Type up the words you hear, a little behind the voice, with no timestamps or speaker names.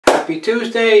Happy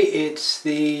Tuesday. It's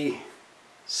the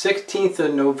 16th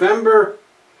of November.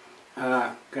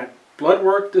 Got blood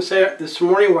work this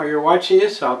morning while you're watching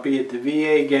this. I'll be at the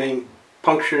VA getting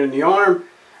punctured in the arm.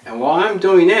 And while I'm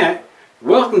doing that,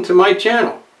 welcome to my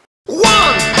channel.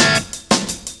 Alright.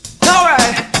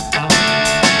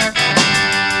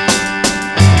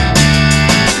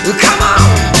 Come on.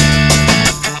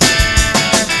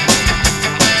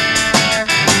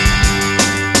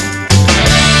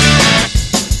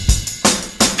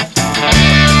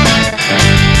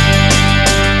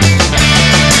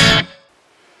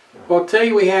 Well,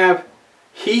 today we have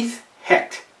Heath,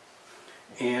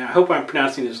 and I hope I'm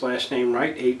pronouncing his last name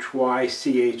right,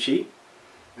 H-Y-C-H-E.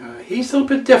 He's a little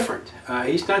bit different.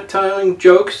 He's not telling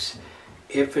jokes.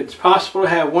 If it's possible to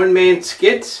have one-man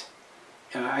skits,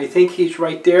 I think he's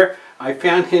right there. I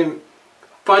found him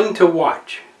fun to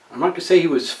watch. I'm not going to say he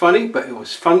was funny, but it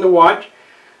was fun to watch.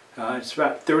 It's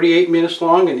about 38 minutes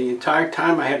long, and the entire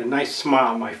time I had a nice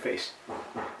smile on my face.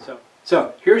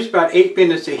 So here's about 8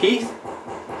 minutes of Heath.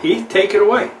 Heath, take it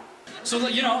away. So,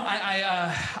 you know,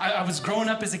 I was growing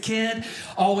up as a kid,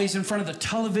 always in front of the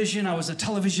television. I was a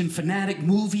television fanatic,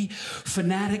 movie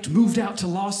fanatic, moved out to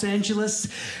Los Angeles,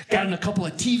 got in a couple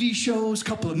of TV shows,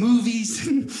 couple of movies.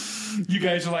 You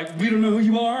guys are like, we don't know who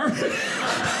you are.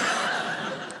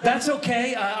 That's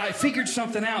okay. I figured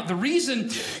something out. The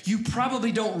reason you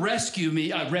probably don't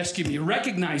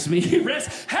recognize me,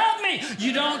 help me,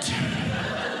 you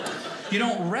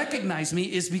don't recognize me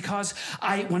is because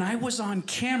when I was on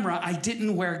camera, I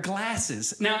didn't wear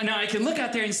glasses. Now I can look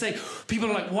out there and say,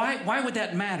 people are like, why would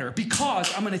that matter?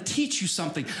 Because I'm going to teach you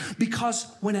something. Because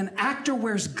when an actor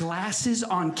wears glasses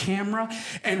on camera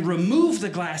and remove the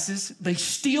glasses, they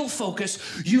steal focus,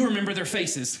 you remember their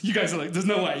faces. You guys are like, there's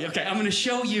no way. Okay, I'm going to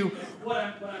show you what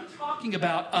I'm talking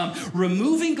about.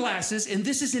 Removing glasses, and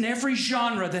this is in every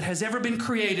genre that has ever been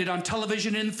created on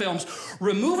television and films,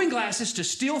 removing glasses to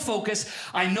steal focus.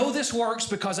 I know this works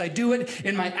because I do it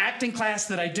in my acting class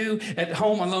that I do at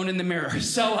home alone in the mirror.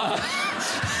 So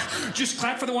just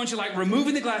clap for the ones you like.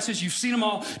 Removing the glasses, you've seen them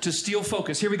all, to steal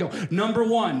focus. Here we go. Number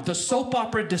one, the soap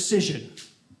opera decision.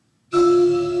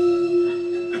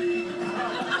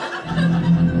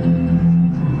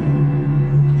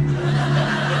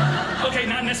 Okay,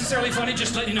 not necessarily funny,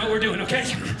 just letting you know what we're doing,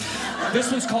 okay?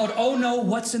 This one's called Oh No,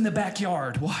 What's in the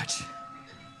Backyard? Watch.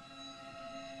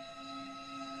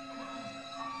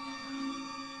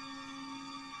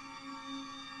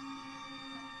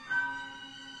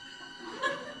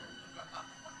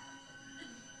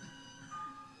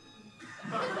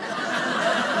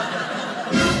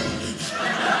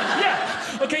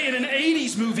 Okay, in an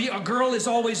 80s movie, a girl is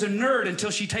always a nerd until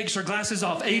she takes her glasses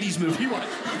off. 80s movie, what?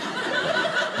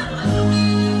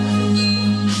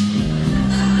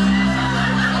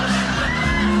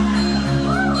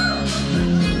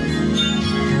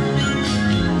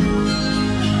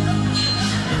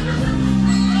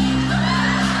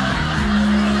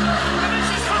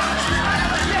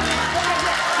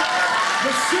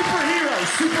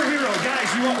 The superhero,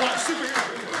 guys, you want to watch superhero?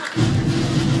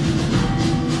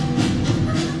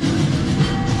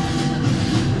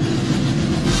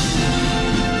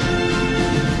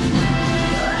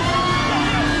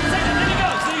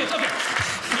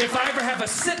 If I ever have a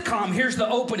sitcom, here's the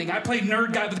opening. I played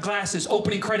nerd guy with glasses,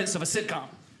 opening credits of a sitcom.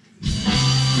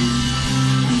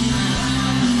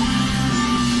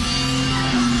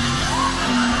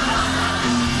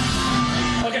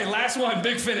 Okay, last one,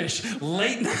 big finish.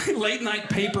 Late night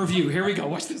pay-per-view. Here we go,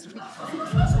 watch this.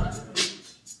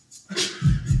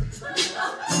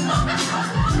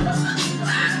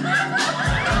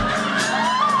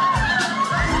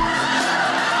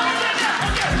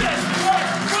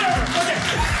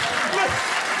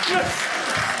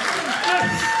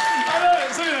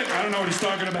 I don't know what he's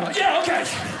talking about. Yeah, okay.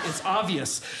 It's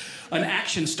obvious. An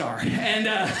action star. And,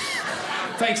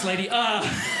 thanks, lady.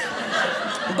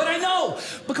 But I know,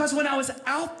 because when I was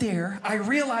out there, I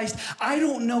realized I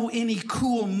don't know any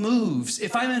cool moves.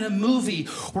 If I'm in a movie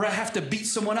where I have to beat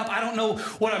someone up, I don't know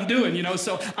what I'm doing, you know?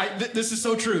 So this is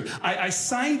so true. I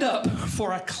signed up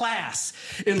for a class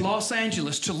in Los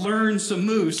Angeles to learn some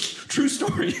moves. True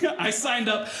story. I signed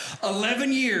up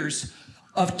 11 years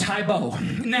of Taibo.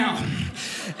 Now,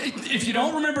 if you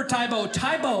don't remember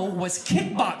Taibo was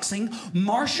kickboxing,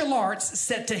 martial arts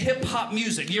set to hip-hop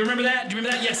music. You remember that? Do you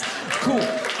remember that? Yes. Cool.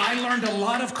 I learned a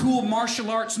lot of cool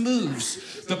martial arts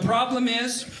moves. The problem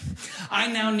is, I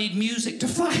now need music to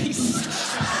fight.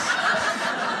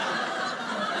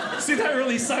 See, that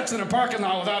really sucks in a parking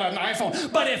lot without an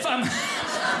iPhone. But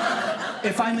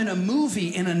if I'm in a movie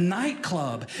in a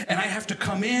nightclub and I have to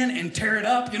come in and tear it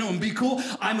up, you know, and be cool,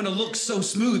 I'm gonna look so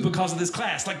smooth because of this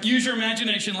class. Like, use your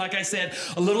imagination, like I said,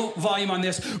 a little volume on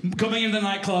this. Coming into the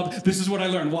nightclub, this is what I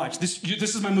learned. Watch, this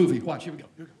is my movie. Watch, here we go.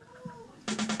 Here we go.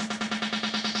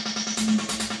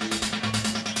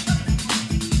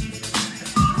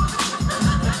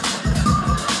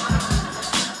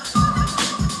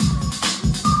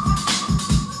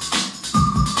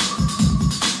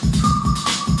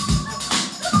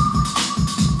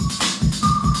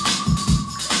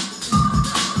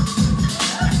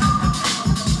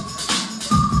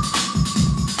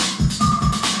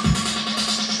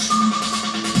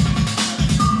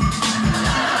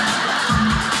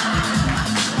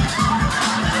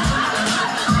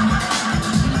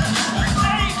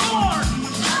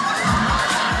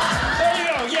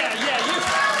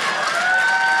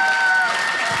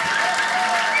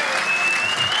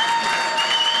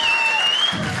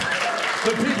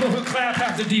 The people who clap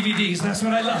have the DVDs. That's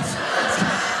what I love.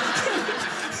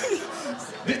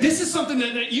 This is something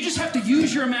that you just have to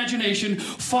use your imagination,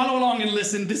 follow along and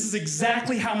listen. This is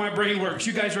exactly how my brain works.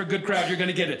 You guys are a good crowd. You're going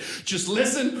to get it. Just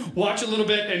listen, watch a little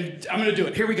bit, and I'm going to do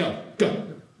it. Here we go. Go.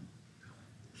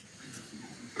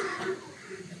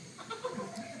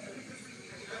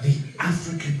 The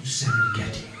African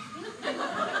Serengeti.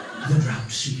 The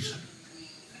drought season.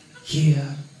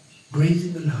 Here,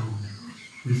 grazing alone,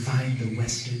 we find the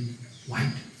western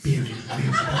white-bearded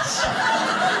wildebeest.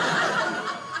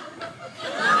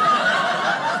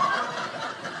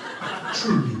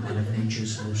 Truly one of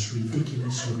nature's most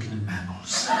ridiculous-looking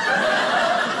mammals.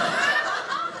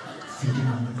 Feeding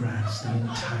on the grass the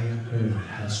entire herd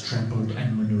has trampled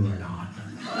and manured on.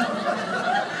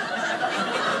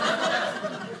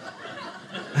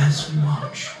 As we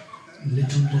watch,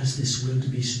 little does this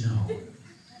wildebeest know,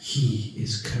 he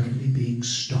is currently being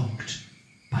stalked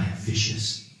by a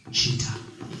vicious cheetah.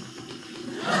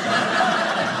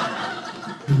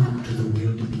 Due to the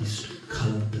wildebeest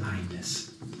color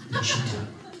blindness, the cheetah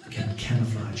can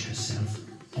camouflage herself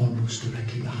almost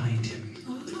directly behind him,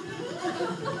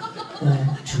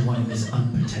 or to one of his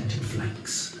unprotected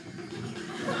flanks.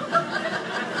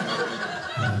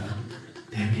 However,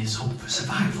 there is hope for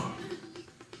survival.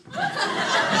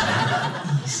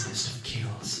 The easiest of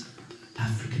kills,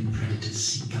 African predators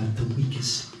seek out the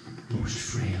weakest, most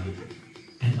frail,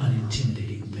 and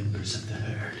unintimidating members of the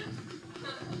herd.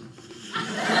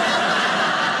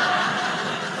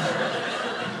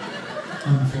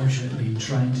 Unfortunately,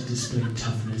 trying to display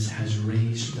toughness has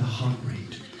raised the heart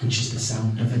rate, which is the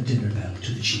sound of a dinner bell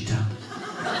to the cheetah.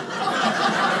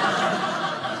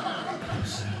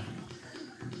 Closer.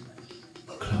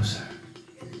 Closer.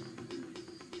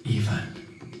 Even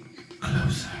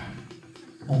closer.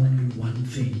 Only one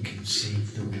thing can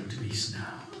save the wildebeest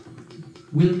now.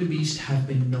 Wildebeest have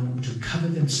been known to cover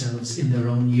themselves in their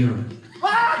own urine.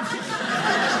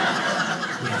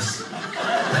 Yes,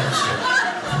 that's it.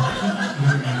 Complete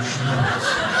urination loss.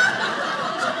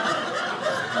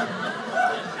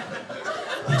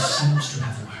 It seems to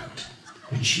have worked.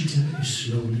 The cheetah is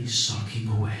slowly sulking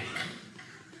away.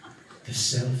 The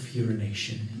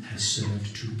self-urination has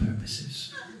served two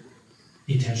purposes.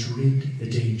 It has rid the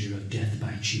danger of death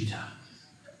by cheetah,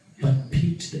 but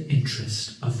piqued the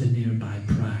interest of the nearby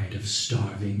pride of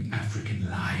starving African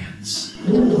lions.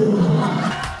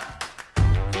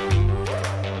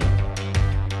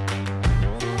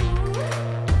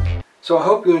 So I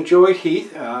hope you enjoyed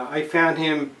Heath. I found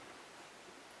him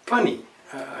funny.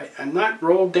 I'm not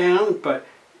rolled down, but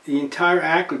the entire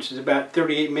act, which is about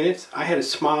 38 minutes, I had a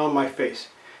smile on my face.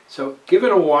 So give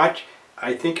it a watch.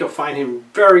 I think you'll find him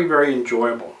very, very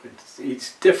enjoyable.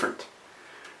 It's different.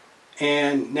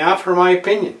 And now for my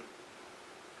opinion.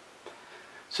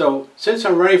 So since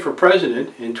I'm running for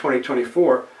president in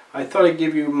 2024, I thought I'd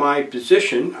give you my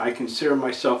position. I consider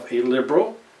myself a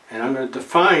liberal, and I'm going to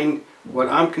define what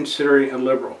I'm considering a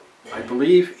liberal. I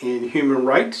believe in human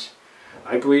rights.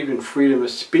 I believe in freedom of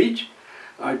speech.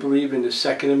 I believe in the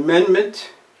Second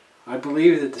Amendment. I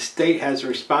believe that the state has a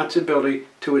responsibility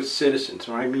to its citizens.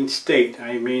 When I mean state,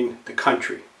 I mean the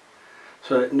country.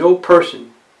 So that no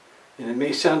person, and it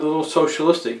may sound a little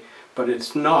socialistic, but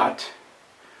it's not.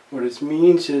 What it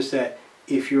means is that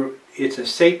it's a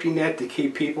safety net to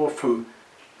keep people from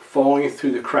falling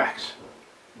through the cracks.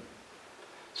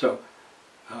 So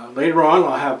later on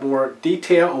I'll have more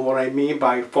detail on what I mean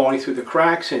by falling through the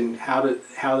cracks and how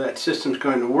that system's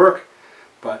going to work,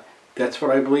 but that's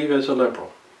what I believe as a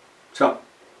liberal. So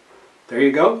there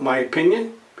you go, my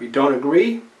opinion. If you don't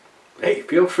agree, hey,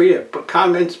 feel free to put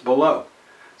comments below.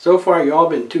 So far, you all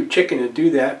been too chicken to do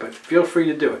that, but feel free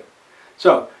to do it.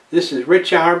 So, this is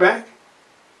Rich Auerbach.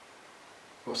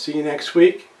 We'll see you next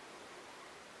week.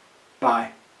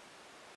 Bye.